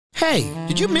Hey,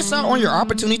 did you miss out on your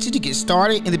opportunity to get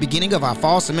started in the beginning of our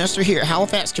fall semester here at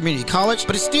Halifax Community College,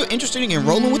 but is still interested in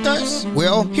enrolling with us?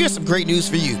 Well, here's some great news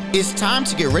for you. It's time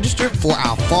to get registered for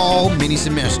our fall mini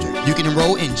semester. You can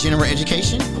enroll in general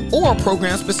education or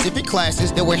program-specific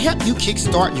classes that will help you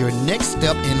kickstart your next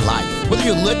step in life. Whether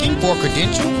you're looking for a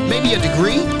credential, maybe a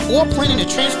degree, or planning to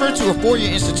transfer to a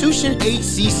four-year institution,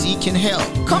 HCC can help.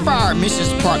 Come by our admissions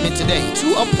department today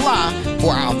to apply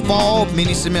for our fall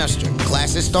mini semester.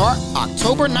 Classes start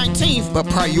October 19th, but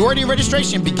priority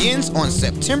registration begins on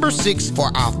September 6th for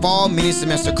our fall mini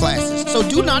semester classes. So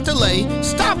do not delay.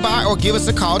 Stop by or give us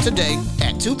a call today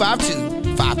at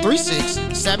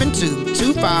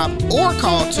 252-536-7225 or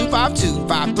call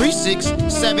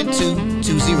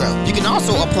 252-536-7220. You can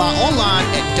also apply online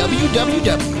at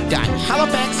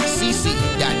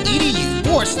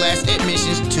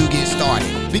www.halifaxcc.edu/admissions to get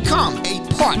started. Become a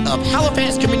part of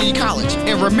Halifax Community College,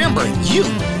 and remember, you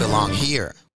belong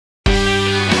here.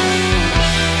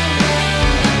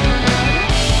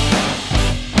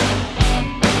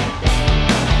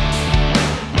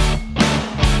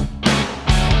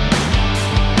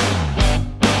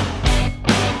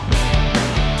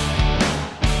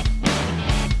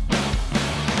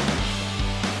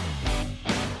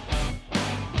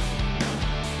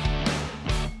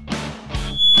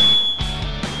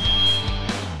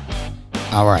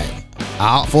 All right.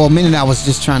 For a minute, I was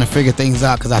just trying to figure things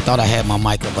out because I thought I had my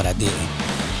mic up, but I didn't.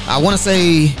 I want to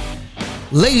say,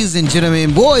 ladies and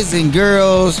gentlemen, boys and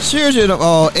girls, children of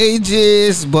all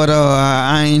ages, but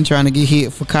I ain't trying to get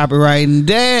hit for copywriting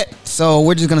that. So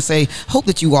we're just going to say, hope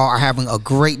that you all are having a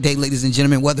great day, ladies and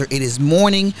gentlemen, whether it is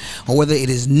morning or whether it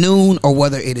is noon or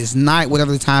whether it is night,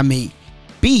 whatever the time may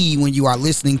be when you are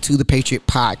listening to the Patriot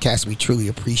Podcast. We truly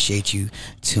appreciate you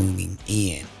tuning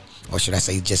in. Or should I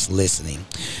say just listening.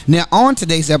 Now, on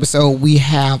today's episode, we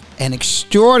have an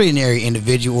extraordinary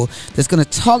individual that's going to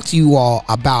talk to you all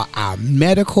about our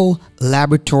medical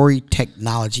laboratory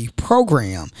technology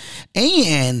program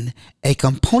and a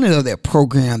component of that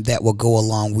program that will go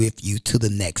along with you to the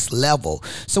next level.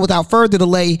 So without further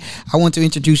delay, I want to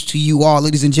introduce to you all,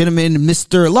 ladies and gentlemen,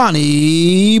 Mr.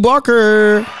 Lonnie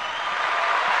Barker.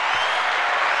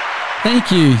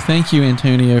 Thank you,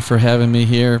 Antonio, for having me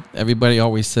here. Everybody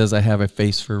always says I have a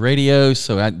face for radio,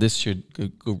 so this should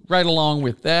go right along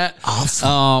with that.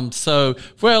 Awesome.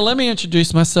 Let me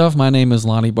introduce myself. My name is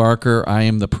Lonnie Barker. I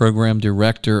am the program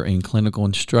director and clinical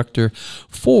instructor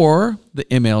for the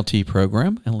MLT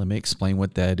program, and let me explain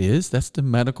what that is. That's the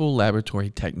Medical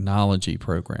Laboratory Technology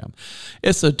program.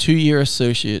 It's a 2-year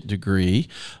associate degree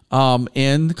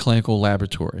in the clinical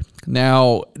laboratory.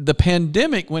 Now, the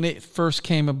pandemic, when it first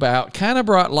came about, kind of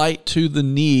brought light to the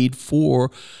need for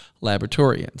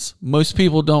laboratorians. Most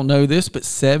people don't know this, but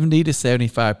 70 to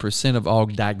 75% of all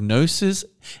diagnosis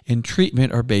and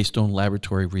treatment are based on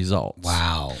laboratory results.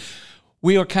 Wow.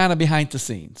 We are kind of behind the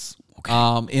scenes.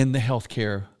 In the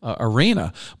healthcare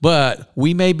arena, but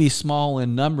we may be small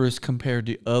in numbers compared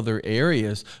to other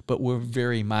areas, but we're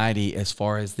very mighty as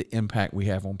far as the impact we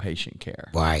have on patient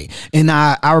care. Right. And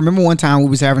I remember one time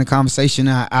we was having a conversation.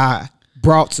 I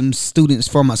brought some students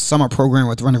from a summer program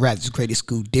with Running Rapids Credit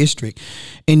School District,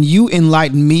 and you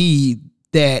enlightened me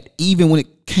that even when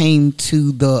it came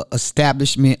to the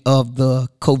establishment of the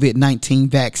COVID-19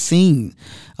 vaccine,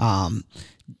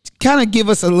 kind of give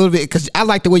us a little bit, because I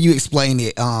like the way you explained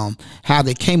it, how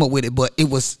they came up with it, but it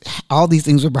was all these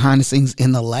things were behind the scenes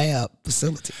in the lab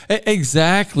facility.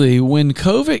 Exactly. When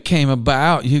COVID came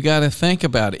about, you got to think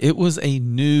about it. It was a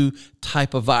new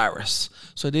type of virus,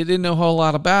 so they didn't know a whole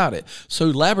lot about it.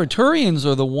 So laboratorians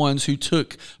are the ones who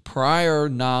took prior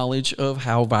knowledge of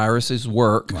how viruses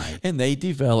work, right, and they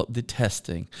developed the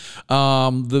testing.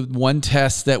 The one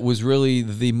test that was really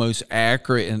the most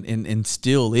accurate and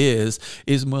still is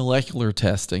molecular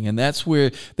testing, and that's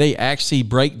where they actually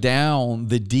break down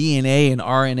the DNA and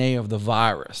RNA of the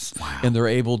virus. Wow. And they're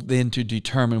able then to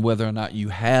determine whether or not you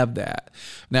have that.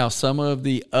 Now, some of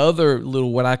the other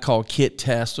little, what I call kit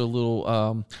tests, or little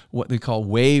what they call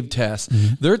wave tests,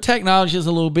 their technology is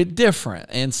a little bit different.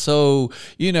 And so,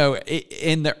 you know,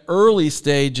 in the early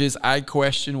stages, I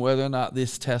questioned whether or not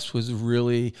this test was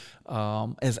really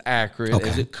as accurate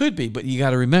as it could be. But you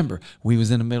got to remember, we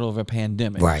was in the middle of a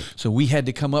pandemic. Right. So we had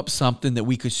to come up something that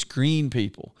we could screen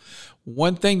people.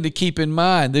 One thing to keep in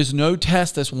mind, there's no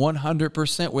test that's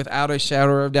 100% without a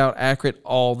shadow of doubt accurate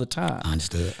all the time.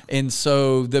 Understood. And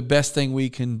so the best thing we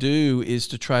can do is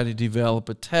to try to develop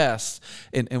a test.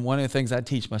 And one of the things I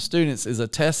teach my students is a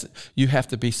test, you have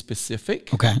to be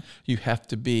specific. Okay. You have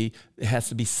to be, it has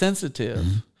to be sensitive.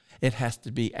 It has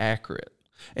to be accurate.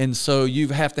 And so you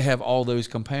have to have all those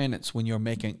components when you're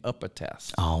making up a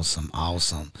test. Awesome.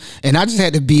 And I just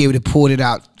had to be able to pull it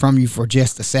out from you for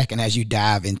just a second as you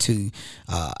dive into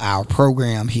our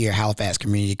program here, Halifax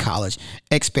Community College,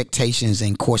 expectations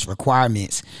and course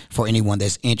requirements for anyone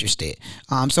that's interested.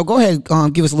 So go ahead,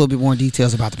 give us a little bit more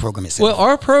details about the program itself. Well,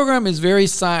 our program is very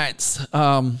science.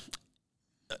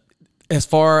 As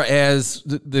far as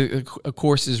the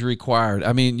course is required,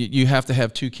 I mean, you have to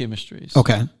have 2 chemistries.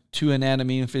 Okay. 2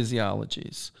 anatomy and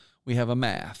physiologies. We have a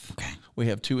math. Okay. We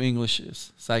have 2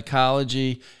 Englishes,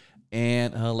 psychology,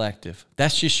 and an elective.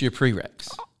 That's just your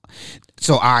prereqs.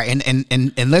 So, all right,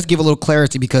 and let's give a little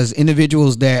clarity, because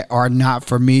individuals that are not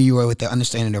familiar with the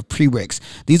understanding of prereqs,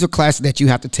 these are classes that you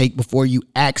have to take before you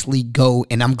actually go,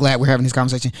 and I'm glad we're having this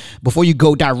conversation, before you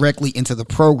go directly into the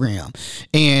program.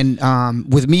 And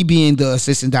with me being the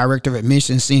assistant director of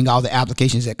admissions, seeing all the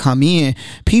applications that come in,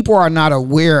 people are not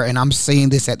aware, and I'm saying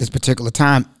this at this particular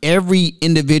time, every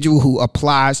individual who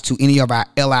applies to any of our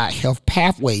allied health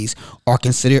pathways are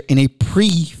considered in a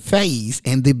pre-phase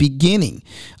in the beginning.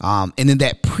 And in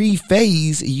that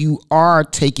pre-phase, you are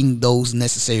taking those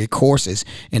necessary courses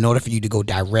in order for you to go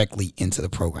directly into the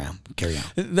program. Carry on.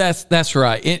 That's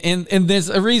right. And there's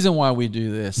a reason why we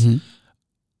do this.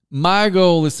 My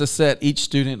goal is to set each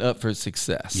student up for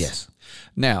success. Yes.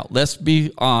 Now, let's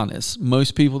be honest.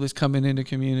 Most people that's coming into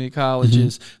community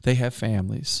colleges, they have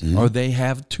families or they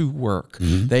have to work.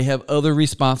 They have other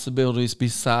responsibilities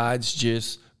besides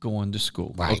just going to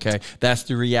school. Right. Okay. That's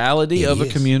the reality of a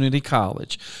community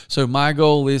college. So my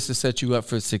goal is to set you up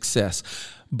for success.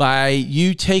 By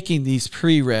you taking these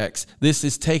prereqs, this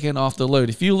is taken off the load.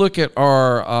 If you look at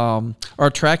our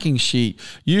tracking sheet,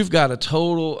 you've got a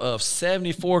total of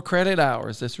 74 credit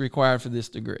hours that's required for this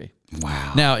degree.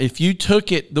 Wow. Now, if you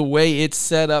took it the way it's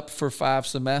set up for 5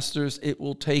 semesters, it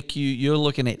will take you're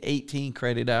looking at 18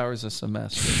 credit hours a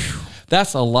semester.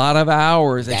 That's a lot of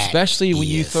hours, especially when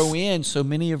you throw in so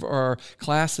many of our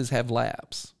classes have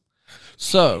labs.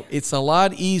 So it's a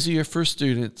lot easier for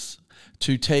students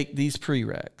to take these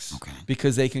prereqs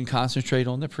because they can concentrate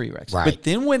on the prereqs. Right. But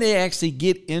then when they actually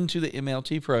get into the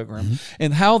MLT program,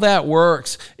 and how that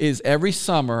works is every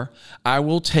summer I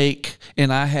will take,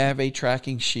 and I have a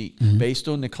tracking sheet based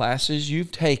on the classes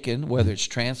you've taken, whether it's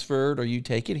transferred or you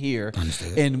take it here,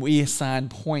 and we assign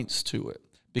points to it.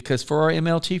 Because for our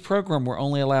MLT program, we're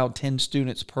only allowed 10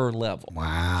 students per level.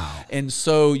 Wow. And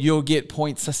so you'll get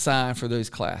points assigned for those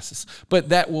classes. But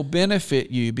that will benefit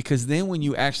you because then when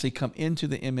you actually come into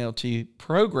the MLT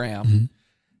program,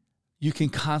 you can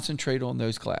concentrate on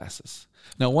those classes.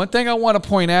 Now, one thing I want to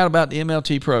point out about the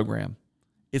MLT program,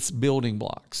 it's building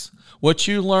blocks. What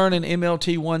you learn in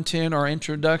MLT 110 or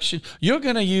introduction, you're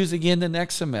going to use again the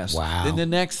next semester, then the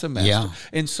next semester. Yeah.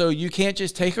 And so you can't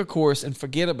just take a course and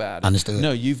forget about it. Understood.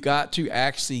 No, you've got to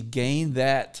actually gain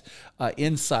that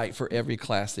insight for every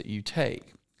class that you take.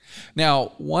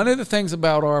 Now, one of the things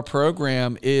about our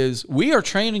program is we are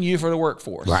training you for the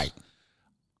workforce. Right.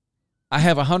 I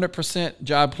have 100%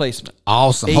 job placement.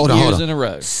 Awesome. 8 Hold years on. in a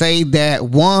row. Say that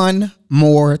one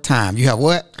more time. You have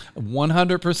what?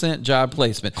 100% job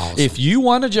placement. Awesome. If you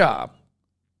want a job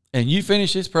and you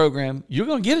finish this program, you're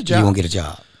going to get a job. You're going to get a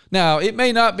job. Now, it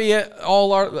may not be at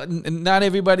not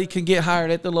everybody can get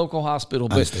hired at the local hospital,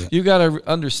 but you got to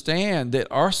understand that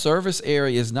our service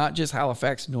area is not just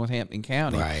Halifax and Northampton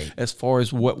County. Right. As far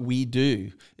as what we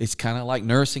do, it's kind of like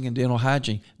nursing and dental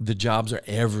hygiene. The jobs are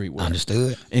everywhere.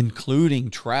 Understood.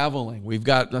 Including traveling. We've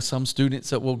got some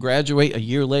students that will graduate a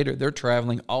year later. They're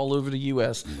traveling all over the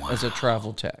U.S. as a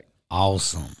travel tech.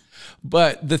 Awesome.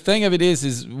 But the thing of it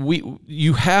is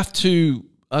you have to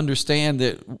understand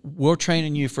that we're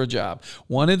training you for a job.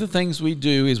 One of the things we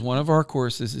do is one of our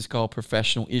courses is called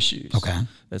Professional Issues. Okay.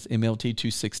 That's MLT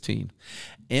 216.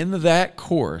 In that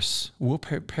course, we're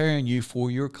preparing you for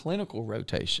your clinical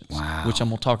rotations, which I'm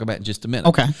going to talk about in just a minute.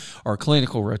 Okay. Our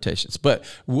clinical rotations. But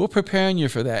we're preparing you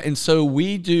for that. And so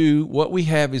what we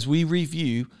have is we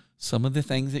review some of the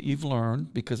things that you've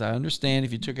learned, because I understand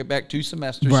if you took it back 2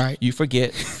 semesters, you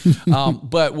forget.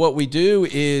 But what we do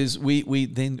is we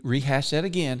then rehash that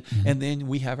again, and then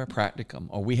we have a practicum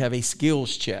or we have a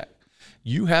skills check.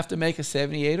 You have to make a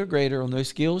 78 or greater on those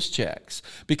skills checks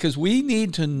because we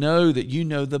need to know that you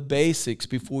know the basics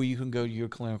before you can go to your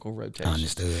clinical rotation.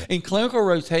 Understood. And clinical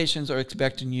rotations are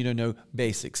expecting you to know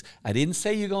basics. I didn't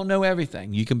say you're going to know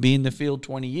everything. You can be in the field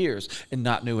 20 years and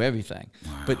not know everything,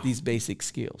 but these basic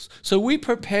skills. So we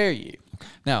prepare you.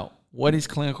 Now, what is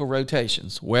clinical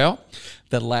rotations? Well,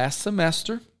 the last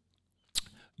semester,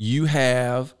 you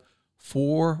have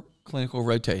 4 clinical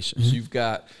rotations. You've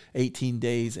got 18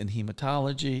 days in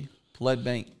hematology, blood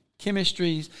bank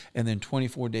chemistries, and then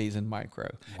 24 days in micro.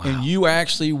 Wow. And you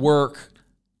actually work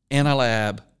in a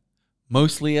lab,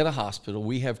 mostly at a hospital.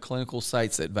 We have clinical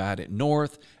sites at Vidant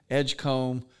North,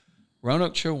 Edgecombe,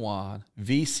 Roanoke Chowan,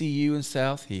 VCU in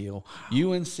South Hill,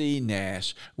 UNC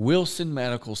Nash, Wilson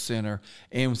Medical Center,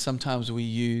 and sometimes we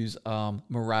use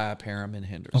Mariah Parham and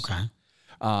Henderson. Okay.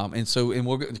 And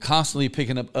we're constantly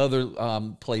picking up other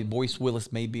play. Boyce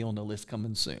Willis may be on the list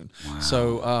coming soon. Wow.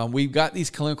 So we've got these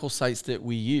clinical sites that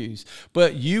we use.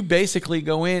 But you basically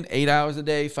go in 8 hours a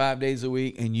day, 5 days a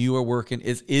week, and you are working.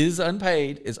 It is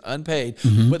unpaid. It's unpaid.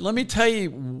 Mm-hmm. But let me tell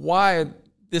you why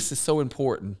this is so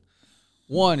important.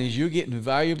 One is you're getting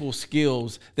valuable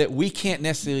skills that we can't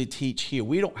necessarily teach here.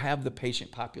 We don't have the patient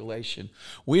population.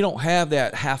 We don't have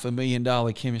that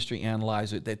 $500,000 chemistry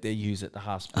analyzer that they use at the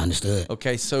hospital. Understood.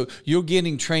 Okay, so you're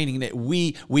getting training that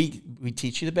we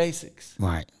teach you the basics.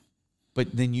 Right.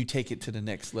 But then you take it to the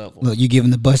next level. Look, you give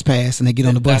them the bus pass and they get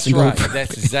on the bus and go.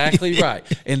 That's exactly right.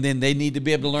 And then they need to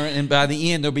be able to learn, and by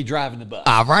the end, they'll be driving the bus.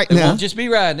 All right. They won't just be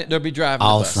riding it, they'll be driving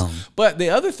the bus. Awesome. But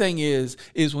the other thing is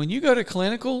when you go to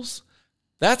clinicals,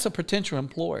 that's a potential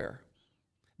employer.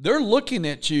 They're looking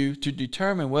at you to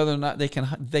determine whether or not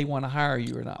they want to hire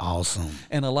you or not. Awesome.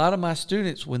 And a lot of my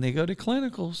students, when they go to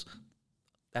clinicals,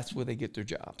 that's where they get their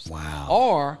jobs. Wow.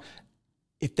 Or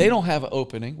if they don't have an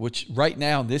opening, which right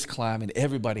now in this climate,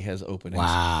 everybody has openings.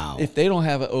 Wow. If they don't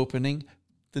have an opening,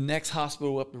 the next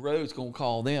hospital up the road is going to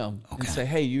call them and say,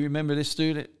 hey, you remember this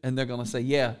student? And they're going to say,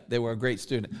 yeah, they were a great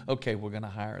student. Okay, we're going to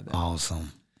hire them.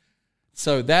 Awesome.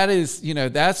 So that is,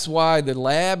 that's why the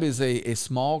lab is a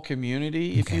small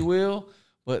community, if you will.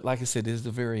 But like I said, it is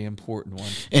a very important one.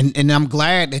 And I'm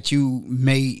glad that you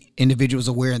made individuals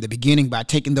aware in the beginning by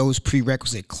taking those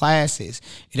prerequisite classes.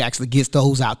 It actually gets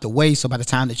those out the way. So by the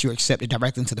time that you're accepted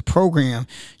directly into the program,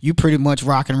 you pretty much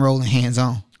rock and roll and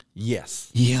hands-on. Yes.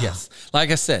 Yeah. Yes.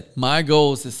 Like I said, my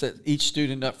goal is to set each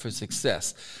student up for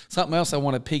success. Something else I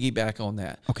want to piggyback on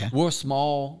that. Okay.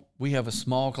 We have a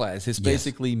small class. It's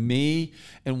basically me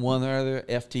and one other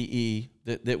FTE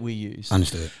that we use.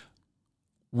 Understood.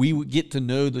 We would get to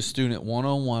know the student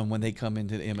one-on-one when they come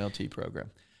into the MLT program.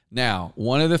 Now,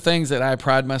 one of the things that I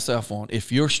pride myself on,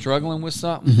 if you're struggling with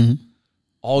something,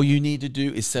 all you need to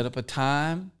do is set up a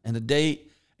time and a date,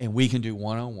 and we can do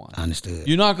one-on-one. Understood.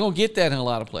 You're not going to get that in a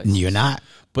lot of places. You're not.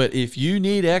 But if you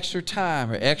need extra time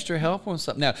or extra help on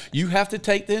something, now you have to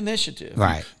take the initiative.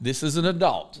 Right. This is an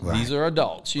adult. Right. These are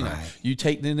adults. You know, you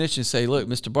take the initiative and say, look,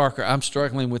 Mr. Barker, I'm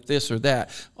struggling with this or that.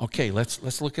 Okay,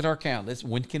 let's look at our count.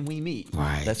 When can we meet?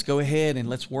 Right. Let's go ahead and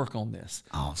let's work on this.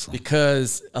 Awesome.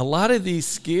 Because a lot of these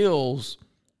skills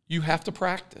you have to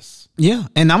practice. Yeah,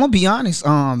 and I'm gonna be honest.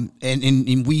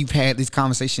 And we've had this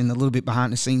conversation a little bit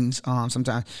behind the scenes.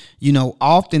 Sometimes,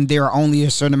 often there are only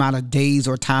a certain amount of days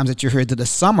or times that you're here to the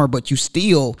summer, but you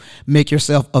still make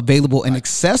yourself available and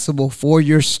accessible for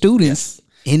your students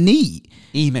in need.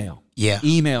 Email. Yeah.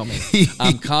 Email me.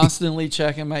 I'm constantly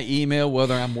checking my email,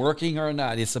 whether I'm working or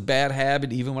not. It's a bad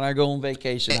habit. Even when I go on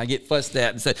vacation, I get fussed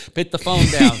at and say, put the phone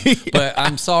down. But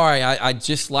I'm sorry. I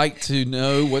just like to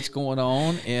know what's going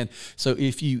on. And so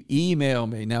if you email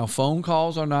me, now phone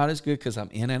calls are not as good because I'm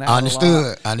in and out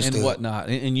Understood. and whatnot.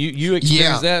 And you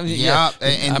experience that? Yeah.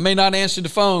 And I may not answer the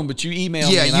phone, but you email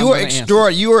me.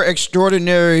 And you are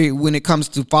extraordinary when it comes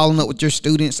to following up with your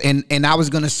students. And I was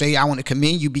going to say, I want to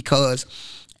commend you because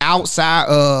outside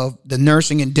of the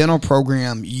nursing and dental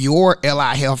program, your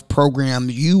LI Health program,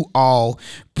 you all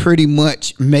pretty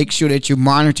much make sure that you're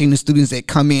monitoring the students that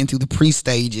come in through the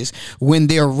pre-stages. When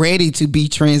they're ready to be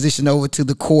transitioned over to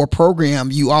the core program,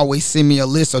 you always send me a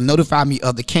list or notify me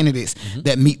of the candidates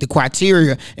that meet the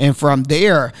criteria. And from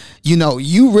there,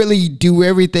 you really do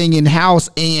everything in-house,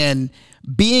 and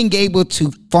being able to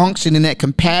function in that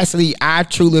capacity, I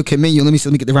truly commend you. Let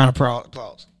me get the round of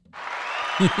applause.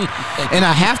 And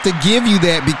I have to give you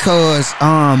that because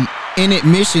in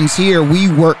admissions here, we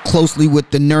work closely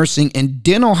with the nursing and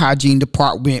dental hygiene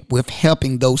department with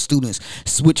helping those students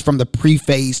switch from the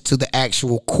pre-phase to the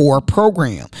actual core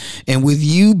program. And with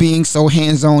you being so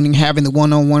hands-on and having the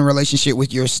one-on-one relationship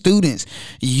with your students,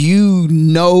 you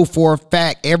know for a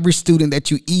fact every student that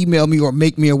you email me or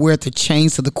make me aware to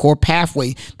change to the core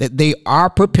pathway, that they are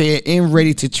prepared and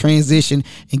ready to transition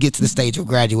and get to the stage of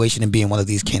graduation and being one of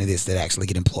these candidates that actually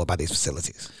get employed by these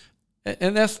facilities.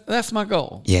 And that's my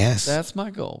goal. Yes. That's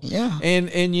my goal. Yeah. And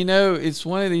it's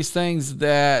one of these things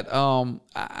that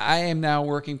I am now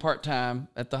working part-time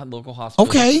at the local hospital.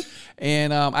 Okay.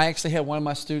 And I actually had one of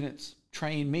my students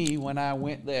train me when I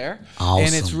went there. Awesome.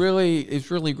 And it's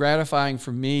really gratifying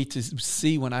for me to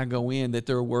see when I go in that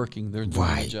they're working, they're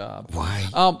doing the job.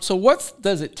 Right. So what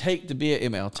does it take to be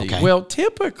an MLT? Okay. Well,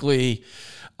 typically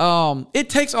It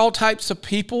takes all types of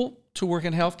people to work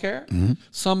in healthcare.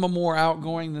 Some are more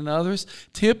outgoing than others.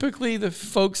 Typically, the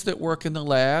folks that work in the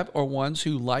lab are ones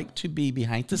who like to be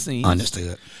behind the scenes.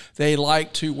 Understood. They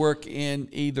like to work in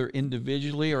either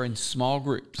individually or in small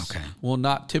groups. Okay. Well,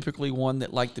 not typically one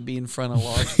that like to be in front of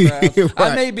large crowds. Right.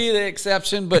 I may be the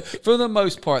exception, but for the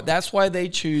most part, that's why they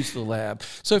choose the lab.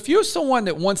 So if you're someone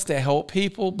that wants to help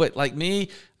people, but like me,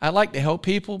 I like to help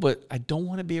people, but I don't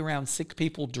want to be around sick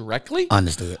people directly.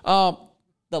 Understood.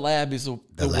 The lab is the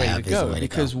way lab to is the go way to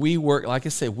because go. we work, like I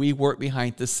said, we work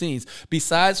behind the scenes.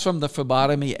 Besides from the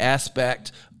phlebotomy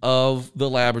aspect of the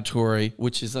laboratory,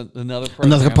 which is another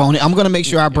program. Another component. I'm going to make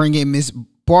sure I bring in Miss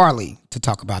Barley to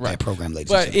talk about that program, ladies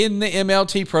and But gentlemen. in the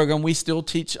MLT program, we still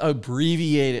teach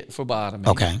abbreviated phlebotomy.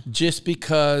 Okay. Just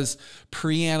because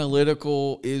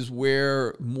pre-analytical is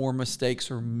where more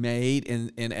mistakes are made.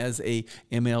 And as a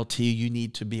MLT, you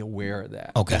need to be aware of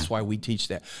that. Okay. That's why we teach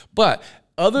that. But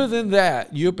other than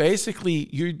that, you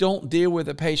don't deal with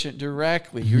a patient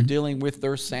directly. You're dealing with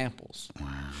their samples. Wow.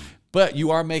 But you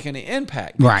are making an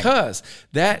impact because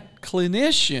that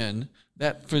clinician,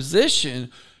 that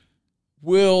physician,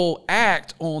 will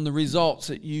act on the results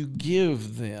that you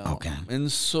give them. Okay.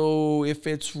 And so if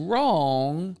it's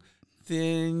wrong,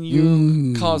 then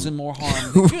you're causing more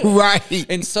harm than good. Right.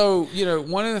 And so,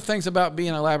 one of the things about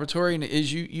being a laboratorian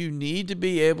is you need to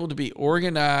be able to be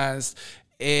organized,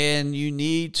 and you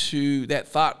need that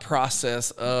thought process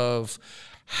of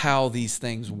how these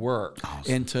things work.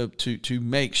 Awesome. And to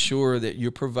make sure that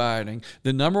you're providing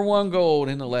the number one goal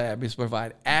in the lab is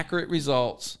provide accurate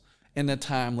results in a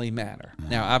timely manner.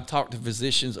 Now, I've talked to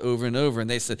physicians over and over, and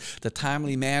they said the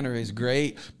timely manner is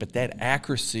great, but that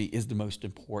accuracy is the most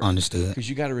important. Understood. Because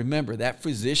you got to remember that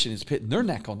physician is putting their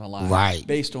neck on the line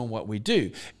based on what we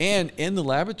do. And in the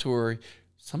laboratory,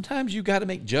 sometimes you got to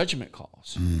make judgment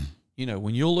calls.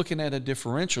 When you're looking at a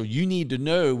differential, you need to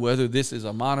know whether this is a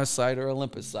monocyte or a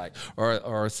lymphocyte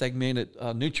or a segmented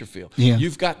neutrophil. Yeah.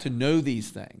 You've got to know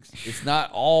these things. It's not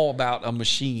all about a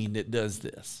machine that does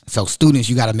this. So students,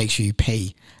 you got to make sure you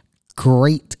pay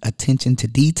great attention to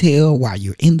detail while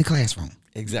you're in the classroom.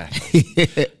 Exactly.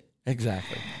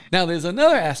 Exactly. Now, there's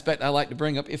another aspect I like to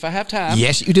bring up if I have time.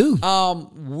 Yes, you do.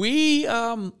 We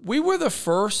were the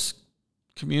first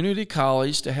community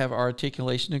college to have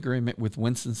articulation agreement with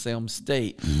Winston-Salem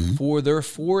State for their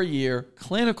 4-year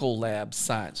clinical lab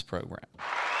science program.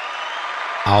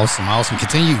 Awesome.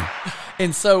 Continue.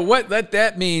 And so what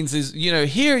that means is,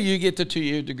 here you get the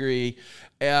 2-year degree,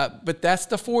 but that's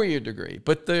the 4-year degree.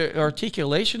 But the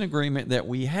articulation agreement that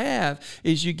we have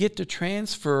is you get to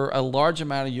transfer a large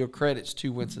amount of your credits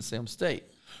to Winston-Salem State,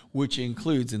 which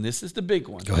includes, and this is the big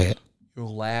one. Go ahead. Your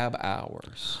lab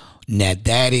hours. Now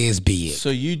that is big. So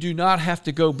you do not have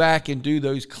to go back and do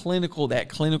that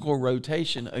clinical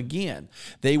rotation again.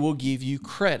 They will give you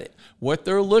credit. What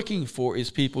they're looking for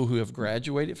is people who have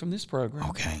graduated from this program.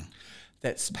 Okay.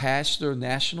 That's passed their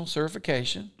national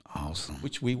certification. Awesome.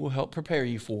 Which we will help prepare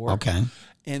you for. Okay.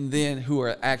 And then who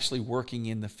are actually working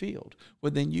in the field.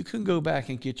 Well, then you can go back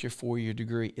and get your 4-year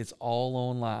degree. It's all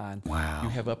online. Wow. You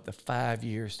have up to 5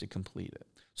 years to complete it.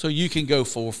 So you can go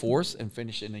full force and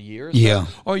finish in a year or so,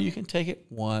 or you can take it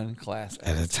one class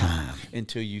at a time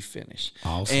until you finish.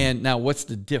 Awesome. And now what's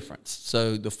the difference?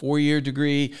 So the 4-year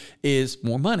degree is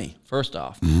more money, first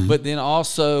off. But then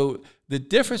also the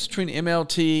difference between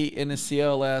MLT and the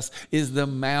CLS is the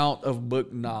amount of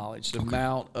book knowledge, the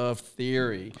amount of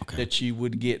theory that you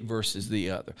would get versus the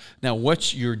other. Now,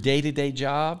 what's your day-to-day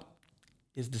job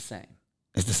is the same.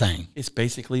 It's the same. It's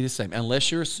basically the same.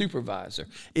 Unless you're a supervisor,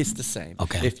 it's the same.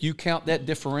 Okay. If you count that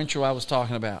differential I was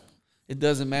talking about, it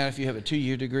doesn't matter if you have a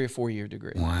 2-year degree or 4-year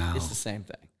degree. Wow. It's the same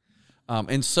thing.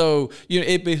 And so,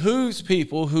 it behooves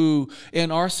people who,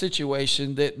 in our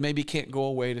situation, that maybe can't go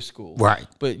away to school. Right.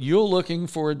 But you're looking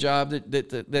for a job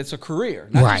that's a career,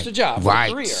 not just a job, but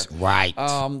a career. Right.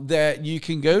 That you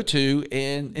can go to,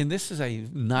 and this is a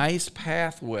nice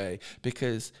pathway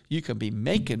because you can be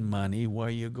making money while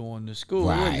you're going to school.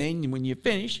 Right. And then when you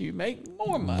finish, you make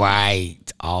more money.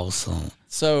 Right. Awesome.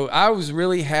 So I was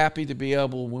really happy to be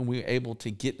when we were able to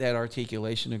get that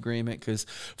articulation agreement, because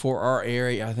for our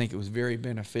area, I think it was very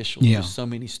beneficial for so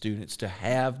many students to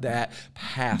have that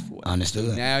pathway.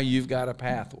 Understood. So now you've got a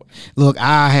pathway. Look,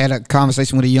 I had a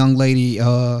conversation with a young lady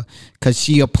because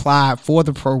she applied for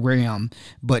the program,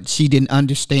 but she didn't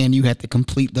understand you had to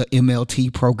complete the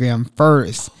MLT program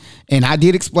first. And I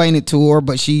did explain it to her,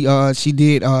 but she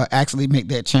did actually make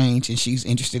that change, and she's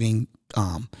interested in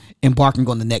embarking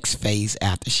on the next phase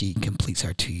after she completes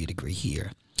her 2-year degree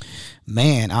here.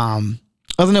 Man,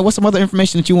 Other than that, what's some other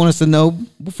information that you want us to know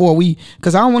before we?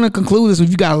 Because I don't want to conclude this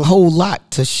if you got a whole lot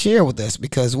to share with us.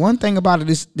 Because one thing about it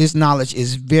is this knowledge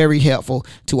is very helpful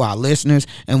to our listeners,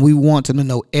 and we want them to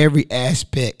know every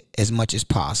aspect as much as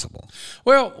possible.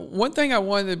 Well, one thing I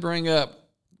wanted to bring up,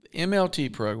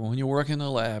 MLT program, when you're working in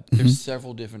the lab, there's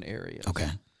several different areas. Okay.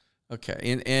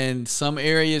 And some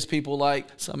areas people like,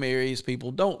 some areas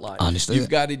people don't like. Understood. You've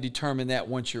got to determine that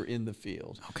once you're in the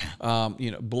field. Okay.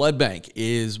 Blood bank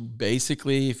is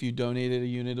basically, if you donated a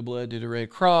unit of blood to the Red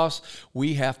Cross,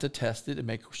 we have to test it and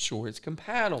make sure it's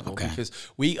compatible. Okay. Because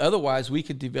otherwise we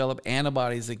could develop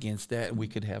antibodies against that and we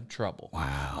could have trouble.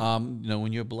 Wow.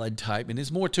 When you're blood type, and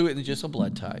there's more to it than just a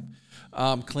blood type.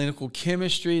 Clinical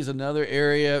chemistry is another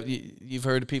area. You've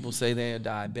heard people say they are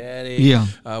diabetic.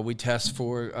 Yeah. We test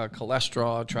for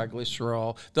cholesterol,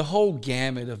 triglycerol, the whole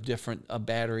gamut of different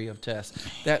battery of tests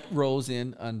that rolls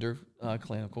in under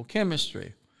clinical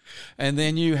chemistry. And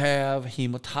then you have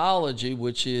hematology,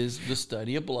 which is the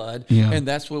study of blood. Yeah. And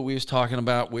that's what we was talking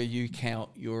about, where you count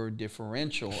your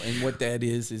differential. And what that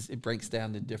is it breaks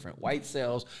down to different white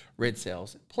cells, red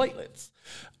cells, and platelets.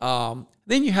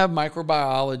 Then you have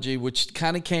microbiology, which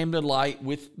kind of came to light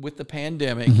with the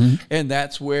pandemic, and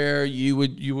that's where you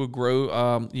would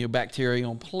grow bacteria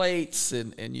on plates,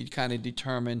 and you kind of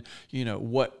determine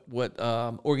what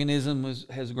organism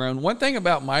has grown. One thing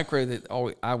about micro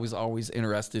that I was always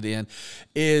interested in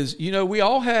is we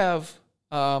all have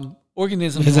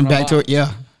organisms in our body.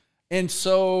 Yeah. And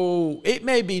so it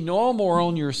may be normal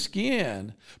on your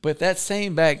skin, but that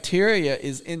same bacteria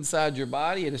is inside your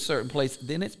body at a certain place.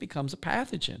 Then it becomes a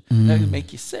pathogen that can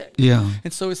make you sick. Yeah.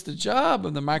 And so it's the job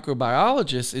of the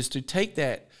microbiologist is to take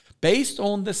that based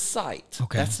on the site.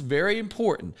 Okay. That's very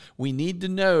important. We need to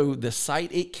know the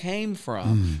site it came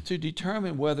from to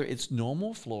determine whether it's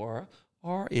normal flora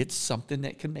or it's something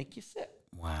that can make you sick.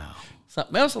 Wow.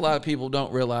 Something else a lot of people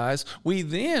don't realize, we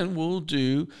then will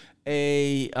do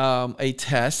a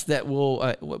test that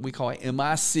will what we call an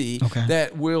MIC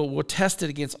that will test it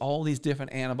against all these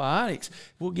different antibiotics.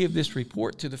 We'll give this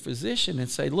report to the physician and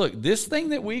say, look, this thing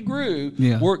that we grew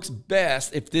works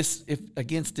best if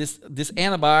against this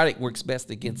antibiotic works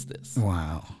best against this.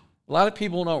 Wow. A lot of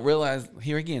people don't realize,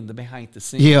 here again, the behind the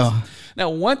scenes. Yeah. Now,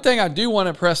 one thing I do want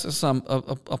to press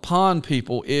upon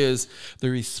people is the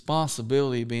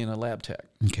responsibility of being a lab tech.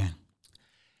 Okay.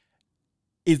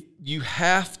 You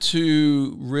have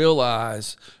to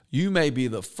realize you may be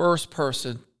the first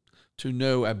person to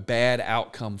know a bad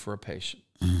outcome for a patient.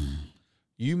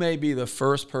 You may be the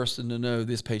first person to know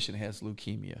this patient has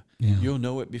leukemia. Yeah. You'll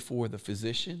know it before the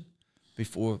physician,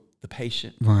 before the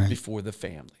patient, before the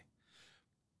family.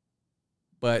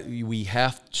 But we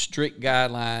have strict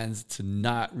guidelines to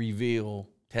not reveal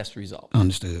test results.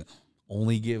 Understood.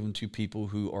 Only give them to people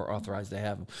who are authorized to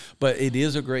have them. But it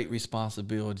is a great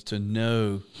responsibility to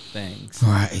know things.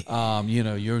 Right.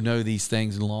 You'll know these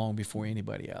things long before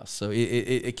anybody else. So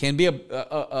it can be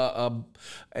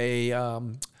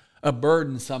a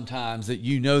burden sometimes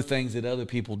that things that other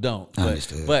people don't.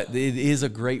 Understood. But it is a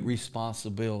great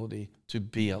responsibility to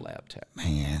be a lab tech.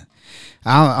 Man,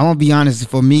 I'm gonna be honest.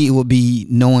 For me, it would be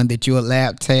knowing that you're a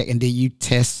lab tech and then you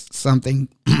test something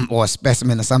or a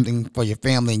specimen or something for your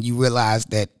family, and you realize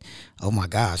that, oh my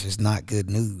gosh, it's not good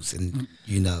news, and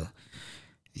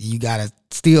you gotta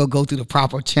still go through the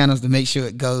proper channels to make sure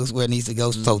it goes where it needs to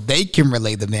go, so they can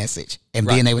relay the message and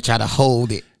being able to try to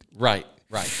hold it. Right.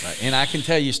 And I can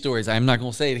tell you stories. I'm not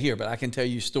going to say it here, but I can tell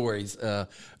you stories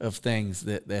of things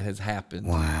that has happened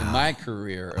in my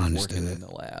career of working in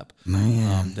the lab.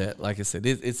 Man. That, like I said,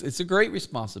 it's a great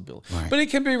responsibility. Right. But it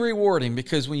can be rewarding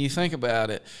because when you think about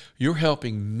it, you're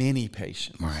helping many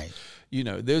patients. Right.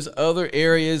 There's other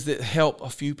areas that help a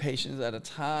few patients at a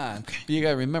time. But you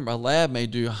got to remember, a lab may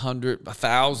do 100,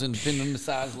 1,000, depending on the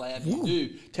size lab you do,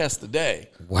 tests a day.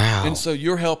 Wow. And so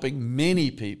you're helping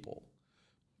many people.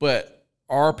 But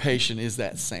our patient is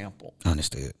that sample.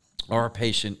 Understood. Our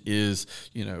patient is,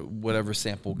 whatever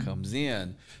sample comes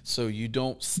in. So you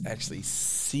don't actually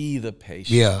see the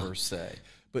patient per se.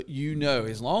 But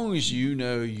as long as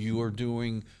you are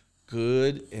doing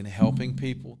good and helping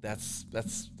people, that's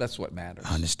what matters.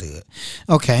 Understood.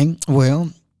 Okay.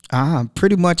 Well,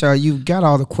 pretty much you've got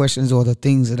all the questions or the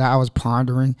things that I was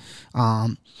pondering.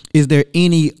 Is there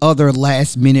any other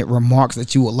last minute remarks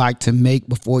that you would like to make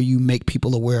before you make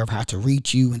people aware of how to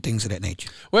reach you and things of that nature?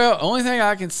 Well, only thing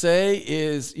I can say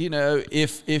is,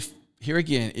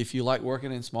 if you like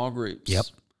working in small groups,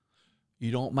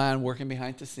 you don't mind working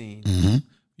behind the scenes,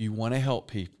 you want to help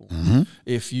people, Mm-hmm.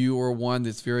 if you are one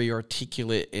that's very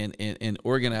articulate and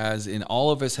organized, and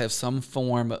all of us have some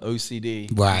form of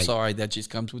OCD, Right. I'm sorry, that just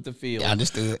comes with the field. Yeah,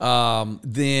 understood.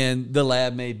 Then the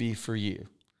lab may be for you.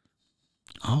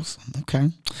 Awesome. Okay.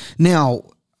 Now,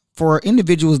 for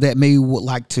individuals that may would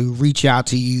like to reach out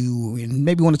to you and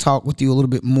maybe want to talk with you a little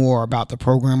bit more about the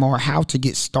program or how to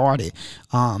get started,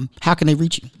 how can they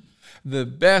reach you? The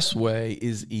best way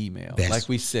is email. Best. Like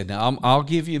we said. Now, I'll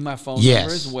give you my phone Yes,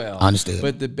 number as well. understood.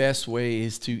 But the best way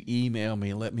is to email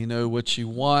me. Let me know what you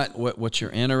want, what you're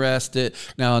interested.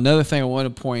 Now, another thing I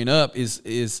want to point up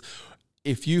is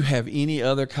if you have any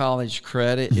other college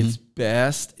credit, it's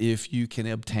best if you can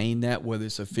obtain that, whether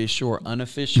it's official or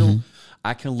unofficial.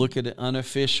 I can look at it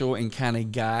unofficial and kind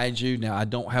of guide you. Now, I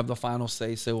don't have the final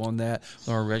say-so on that.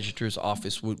 Our registrar's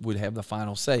office would have the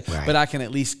final say. Right. But I can at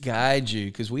least guide you,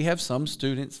 because we have some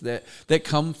students that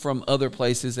come from other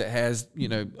places that has,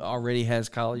 already has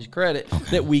college credit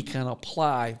that we can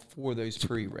apply for those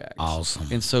prereqs. Awesome.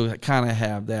 And so I kind of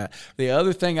have that. The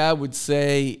other thing I would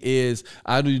say is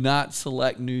I do not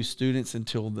select new students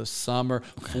until the summer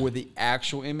for the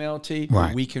actual MLT.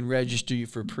 Right. We can register you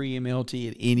for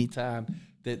pre-MLT at any time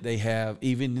that they have,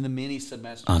 even in the mini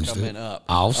semester Understood. coming up.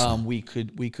 Awesome. We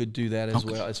could do that as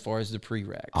well as far as the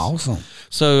prereqs. Awesome.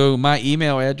 So my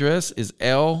email address is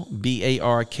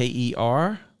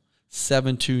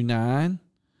lbarker729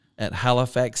 at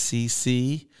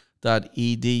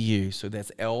halifaxcc.edu. So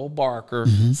that's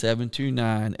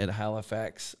lbarker729 at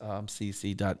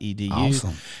halifaxcc.edu.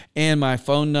 Awesome. And my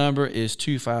phone number is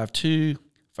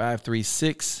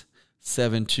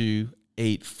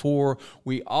 252-536-7284.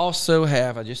 We also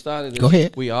have, I just thought of this. Go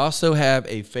ahead. We also have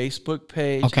a Facebook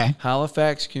page. Okay.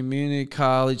 Halifax Community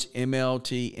College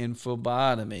MLT in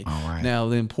phlebotomy. All right. Now,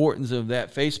 the importance of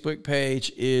that Facebook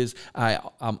page is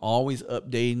I'm always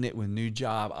updating it with new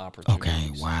job opportunities. Okay,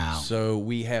 wow. So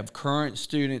we have current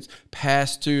students,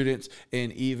 past students,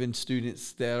 and even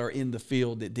students that are in the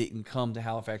field that didn't come to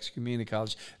Halifax Community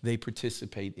College. They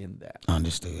participate in that.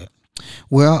 Understood.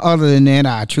 Well, other than that,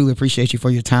 I truly appreciate you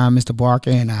for your time, Mr. Barker,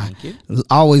 and I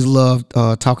always love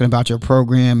talking about your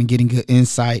program and getting good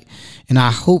insight, and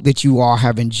I hope that you all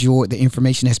have enjoyed the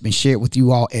information that's been shared with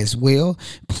you all as well.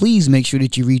 Please make sure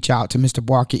that you reach out to Mr.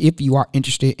 Barker if you are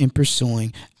interested in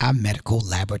pursuing our medical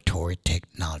laboratory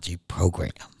technology program.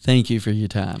 Thank you for your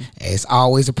time. It's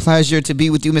always a pleasure to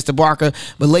be with you, Mr. Barker.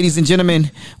 But ladies and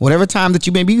gentlemen, whatever time that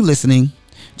you may be listening,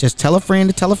 just tell a friend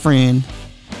to tell a friend.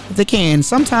 If they can,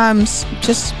 sometimes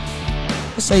just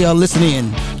say listen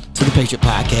in to the Patriot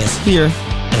Podcast here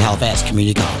at Halifax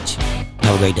Community College.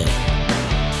 Have a great day.